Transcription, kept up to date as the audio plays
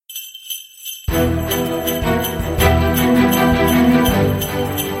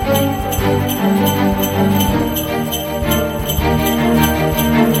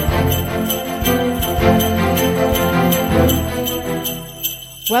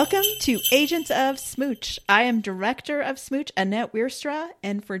Welcome to Agents of Smooch. I am Director of Smooch, Annette Wierstra,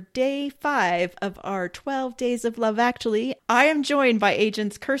 and for day 5 of our 12 Days of Love Actually, I am joined by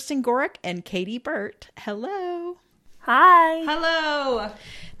Agents Kirsten Gorick and Katie Burt. Hello. Hi. Hello.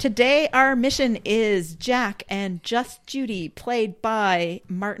 Today our mission is Jack and Just Judy, played by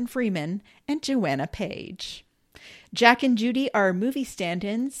Martin Freeman and Joanna Page. Jack and Judy are movie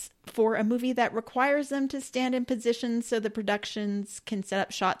stand-ins for a movie that requires them to stand in positions so the productions can set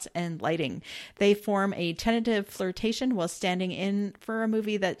up shots and lighting. They form a tentative flirtation while standing in for a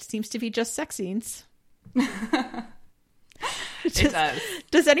movie that seems to be just sex scenes. It does.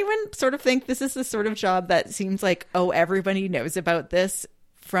 Does anyone sort of think this is the sort of job that seems like, oh, everybody knows about this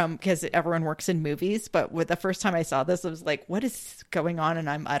from because everyone works in movies? But with the first time I saw this, I was like, what is going on? And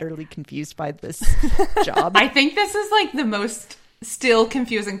I'm utterly confused by this job. I think this is like the most still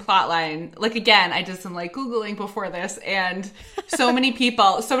confusing plot line. Like, again, I did some like Googling before this, and so many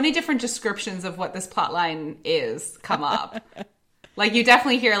people, so many different descriptions of what this plot line is come up. Like, you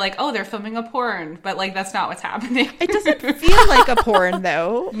definitely hear like, oh, they're filming a porn, but like that's not what's happening. It doesn't feel like a porn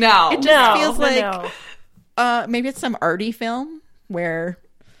though. No. It just feels like maybe it's some arty film where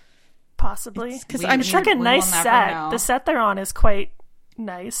possibly, because it's like a nice set. The set they're on is quite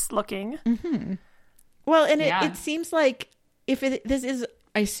nice looking. Mm-hmm. Well, and it seems like if this is,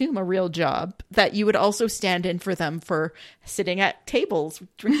 I assume, a real job, that you would also stand in for them for sitting at tables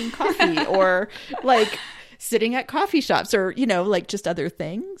drinking coffee or like sitting at coffee shops or, you know, like just other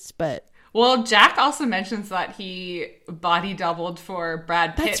things. But well, Jack also mentions that he body doubled for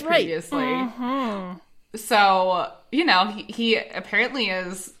Brad Pitt previously. Mm-hmm. So, you know, he apparently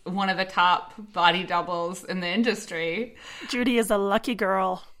is one of the top body doubles in the industry. Judy is a lucky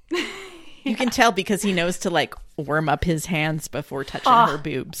girl. You can tell because he knows to like warm up his hands before touching her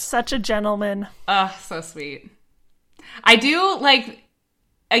boobs. Such a gentleman. So sweet. I do like,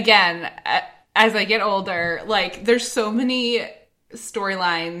 again, as I get older, like there's so many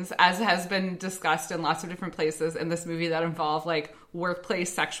storylines, as has been discussed in lots of different places in this movie, that involve like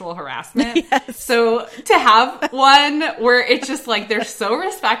workplace sexual harassment. Yes. So to have one where it's just like they're so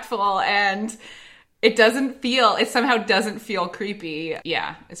respectful and it somehow doesn't feel creepy.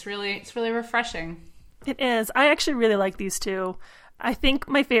 Yeah, it's really refreshing. It is. I actually really like these two. I think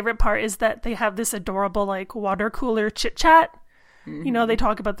my favorite part is that they have this adorable like water cooler chit chat. Mm-hmm. You know, they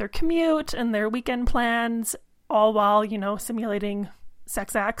talk about their commute and their weekend plans, all while, you know, simulating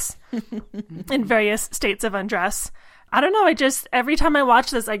sex acts in various states of undress. I don't know. Every time I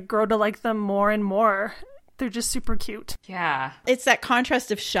watch this, I grow to like them more and more. They're just super cute. Yeah. It's that contrast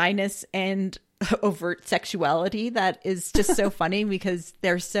of shyness and overt sexuality that is just so funny because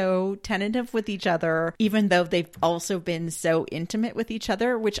they're so tentative with each other, even though they've also been so intimate with each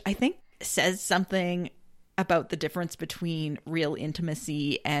other, which I think says something about the difference between real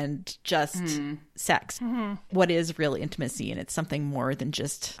intimacy and just sex. Mm-hmm. What is real intimacy? And it's something more than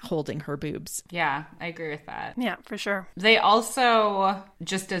just holding her boobs. Yeah, I agree with that. Yeah, for sure. They also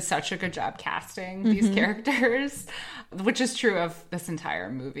just did such a good job casting these characters, which is true of this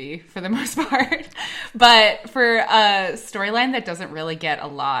entire movie for the most part. But for a storyline that doesn't really get a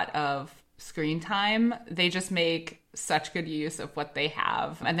lot of screen time, they just make such good use of what they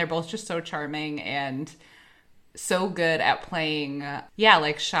have. And they're both just so charming and so good at playing,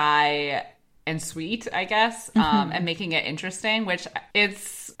 like shy and sweet, I guess, and making it interesting, which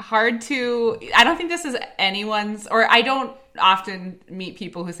it's hard to, I don't think this is anyone's, or I don't often meet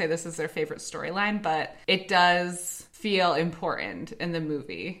people who say this is their favorite storyline, but it does feel important in the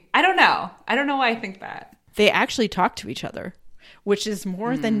movie. I don't know why I think that. They actually talk to each other, which is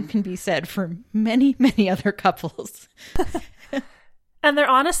more than can be said for many, many other couples. And they're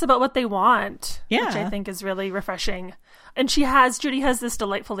honest about what they want, which I think is really refreshing. And Judy has this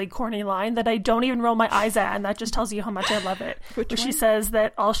delightfully corny line that I don't even roll my eyes at, and that just tells you how much I love it. Where she says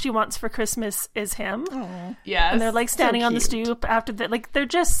that all she wants for Christmas is him. Aww. Yes. And they're like standing on the stoop after that. Like, they're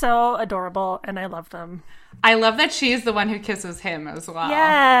just so adorable, and I love them. I love that she's the one who kisses him as well.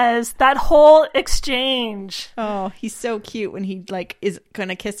 Yes, that whole exchange. Oh, he's so cute when he like is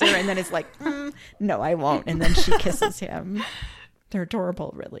gonna kiss her and then is like, no, I won't. And then she kisses him. They're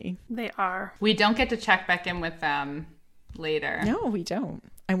adorable, really. They are. We don't get to check back in with them later. No, we don't.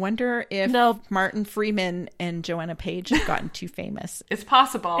 I wonder if Martin Freeman and Joanna Page have gotten too famous. It's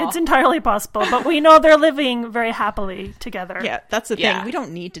possible. It's entirely possible, but we know they're living very happily together. Yeah, that's the thing. We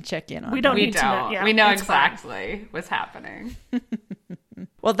don't need to check in on them. We don't need to know. Yeah, we know exactly what's happening.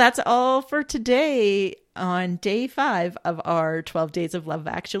 Well, that's all for today on day 5 of our 12 Days of Love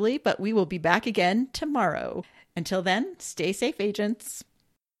Actually, but we will be back again tomorrow. Until then, stay safe, agents.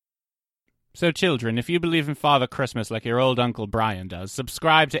 So children, if you believe in Father Christmas like your old Uncle Brian does,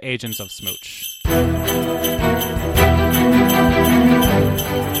 subscribe to Agents of Smooch.